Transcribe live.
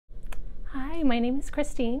Hi, my name is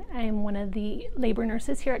Christine. I am one of the labor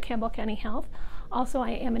nurses here at Campbell County Health. Also,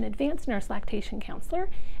 I am an advanced nurse lactation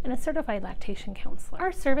counselor and a certified lactation counselor.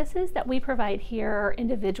 Our services that we provide here are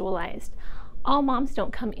individualized. All moms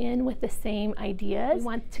don't come in with the same ideas. We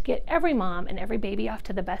want to get every mom and every baby off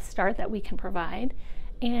to the best start that we can provide,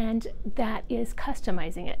 and that is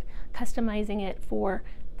customizing it for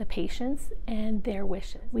the patients and their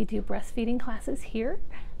wishes. We do breastfeeding classes here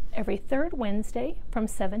every third Wednesday from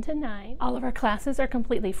 7 to 9. All of our classes are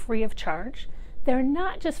completely free of charge. They're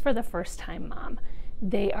not just for the first-time mom.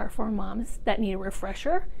 They are for moms that need a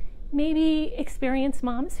refresher, maybe experienced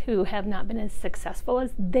moms who have not been as successful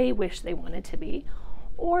as they wish they wanted to be,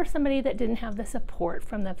 or somebody that didn't have the support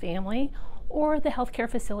from the family or the healthcare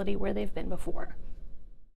facility where they've been before.